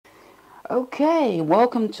Okay,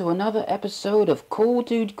 welcome to another episode of Cool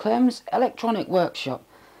Dude Clem's Electronic Workshop.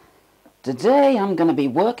 Today I'm going to be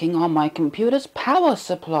working on my computer's power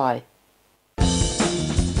supply.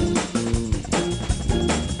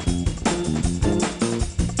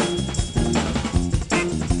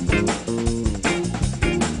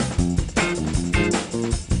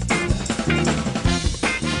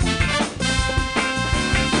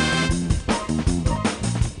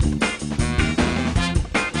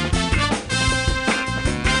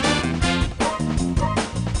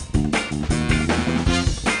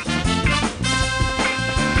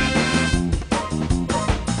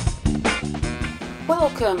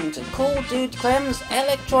 Welcome to Cool Dude Clem's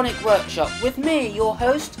Electronic Workshop with me, your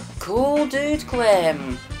host, Cool Dude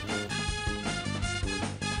Clem.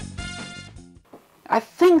 I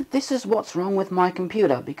think this is what's wrong with my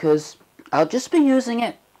computer, because I'll just be using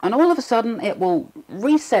it and all of a sudden it will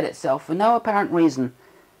reset itself for no apparent reason.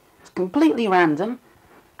 It's completely random,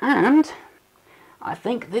 and I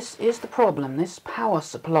think this is the problem, this power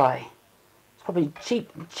supply. It's probably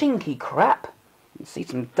cheap, chinky crap. You can see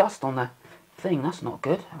some dust on the thing, that's not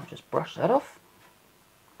good. I'll just brush that off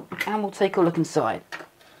and we'll take a look inside.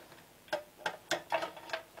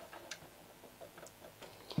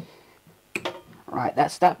 Right,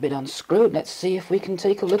 that's that bit unscrewed. Let's see if we can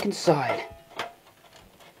take a look inside.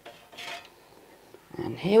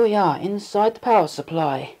 And here we are inside the power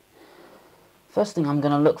supply. First thing I'm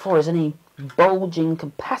going to look for is any bulging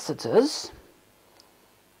capacitors.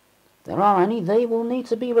 If there are any, they will need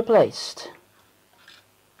to be replaced.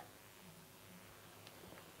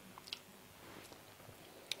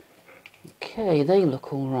 Okay, they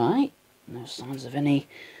look alright. No signs of any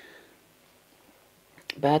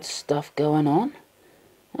bad stuff going on.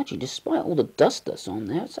 Actually, despite all the dust that's on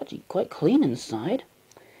there, it's actually quite clean inside.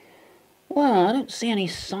 Well, I don't see any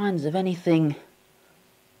signs of anything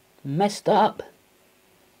messed up.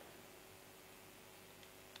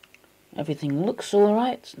 Everything looks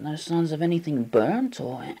alright. No signs of anything burnt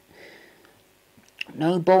or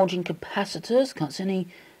no bulging capacitors. Can't see any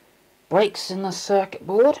breaks in the circuit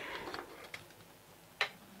board.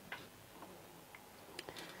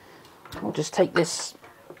 We'll just take this,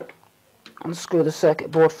 unscrew the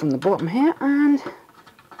circuit board from the bottom here and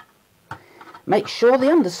make sure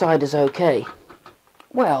the underside is okay.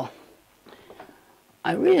 Well,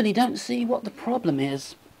 I really don't see what the problem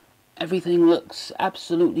is. Everything looks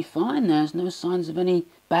absolutely fine. There's no signs of any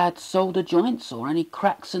bad solder joints or any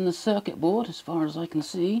cracks in the circuit board as far as I can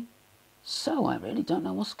see. So I really don't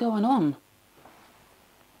know what's going on.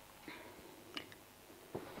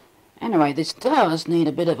 Anyway, this does need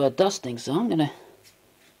a bit of a dusting, so I'm going to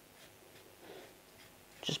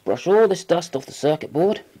just brush all this dust off the circuit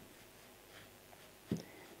board.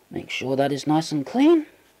 Make sure that is nice and clean.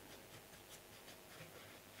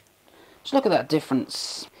 Just look at that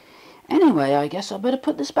difference. Anyway, I guess I better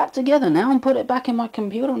put this back together now and put it back in my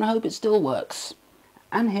computer and I hope it still works.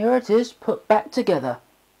 And here it is, put back together.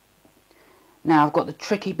 Now I've got the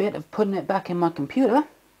tricky bit of putting it back in my computer.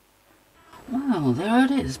 Well, there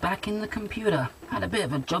it is, back in the computer. Had a bit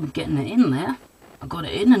of a job getting it in there. I got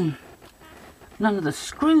it in and none of the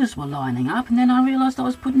screws were lining up, and then I realised I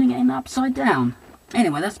was putting it in upside down.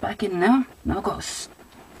 Anyway, that's back in now. Now I've got to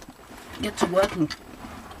get to work and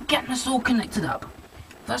get this all connected up.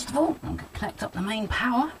 First of all, I'm going to connect up the main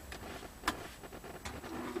power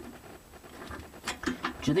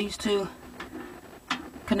to these two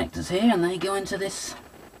connectors here, and they go into this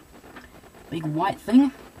big white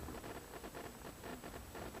thing.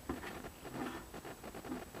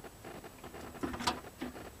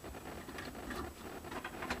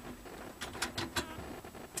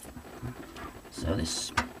 So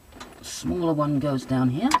this smaller one goes down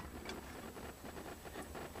here.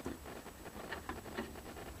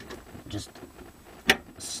 Just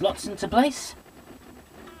slots into place.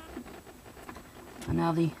 And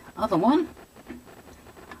now the other one.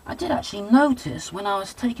 I did actually notice when I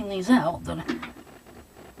was taking these out that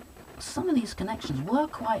some of these connections were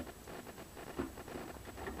quite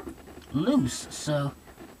loose, so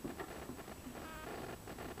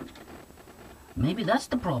maybe that's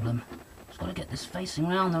the problem. Got to get this facing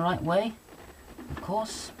round the right way, of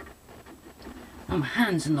course. My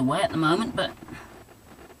hand's in the way at the moment, but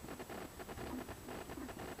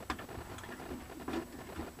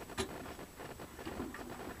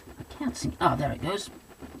I can't see. Ah, there it goes.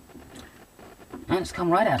 And it's come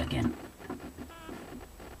right out again.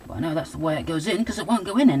 Well, I know that's the way it goes in because it won't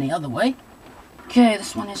go in any other way. Okay,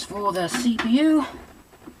 this one is for the CPU.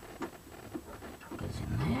 Goes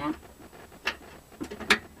in there.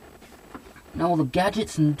 And all the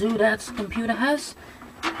gadgets and doodads the computer has.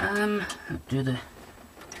 Do the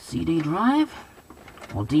CD drive,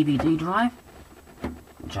 or DVD drive,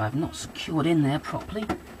 which I have not secured in there properly.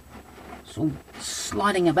 It's all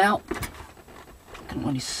sliding about. Couldn't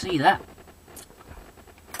really see that.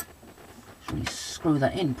 Should really screw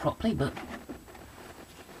that in properly, but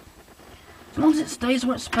as long as it stays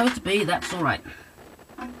where it's supposed to be, that's alright.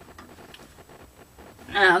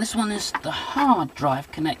 Now, this one is the hard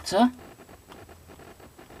drive connector.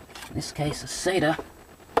 In this case, a SATA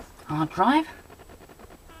hard drive.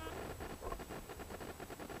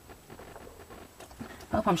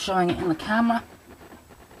 Hope I'm showing it in the camera.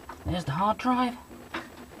 There's the hard drive.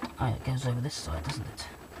 Oh, it goes over this side, doesn't it?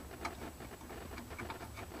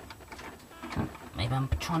 Maybe I'm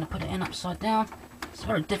trying to put it in upside down. It's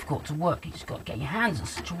very difficult to work. You just got to get your hands at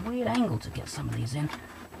such a weird angle to get some of these in.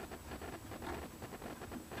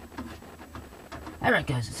 There it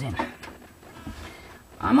goes, it's in.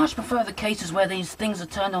 I much prefer the cases where these things are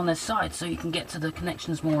turned on their side so you can get to the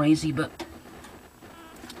connections more easy, but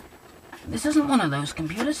this isn't one of those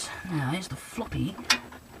computers. Now, here's the floppy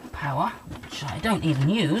power, which I don't even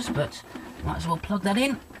use, but might as well plug that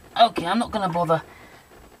in. Okay, I'm not going to bother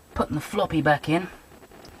putting the floppy back in.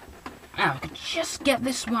 Now, I could just get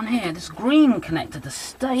this one here, this green connector, to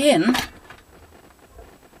stay in.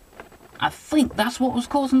 I think that's what was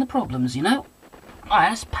causing the problems, you know.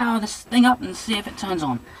 Alright, let's power this thing up and see if it turns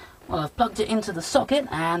on. Well, I've plugged it into the socket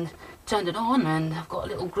and turned it on, and I've got a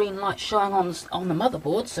little green light showing on the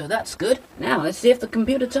motherboard, so that's good. Now, let's see if the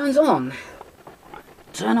computer turns on.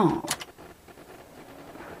 Turn on.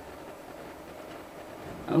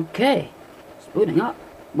 Okay, it's booting up.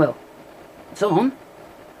 Well, it's on.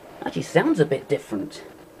 Actually sounds a bit different.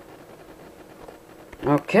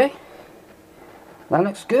 Okay, that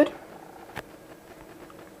looks good.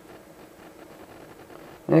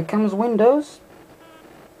 There comes Windows.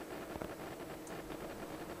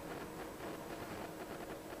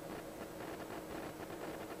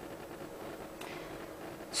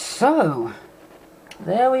 So,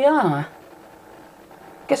 there we are.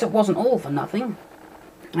 Guess it wasn't all for nothing.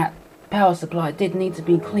 That power supply did need to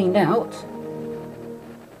be cleaned out.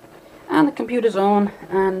 And the computer's on,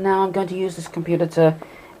 and now I'm going to use this computer to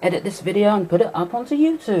edit this video and put it up onto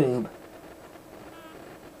YouTube.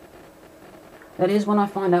 That is when I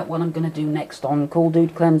find out what I'm going to do next on Cool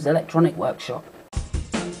Dude Clem's Electronic Workshop.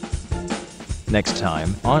 Next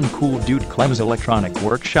time on Cool Dude Clem's Electronic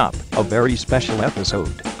Workshop, a very special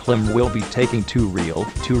episode. Clem will be taking two reel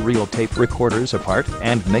tape recorders apart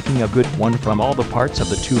and making a good one from all the parts of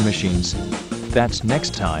the two machines. That's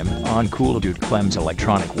next time on Cool Dude Clem's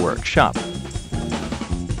Electronic Workshop.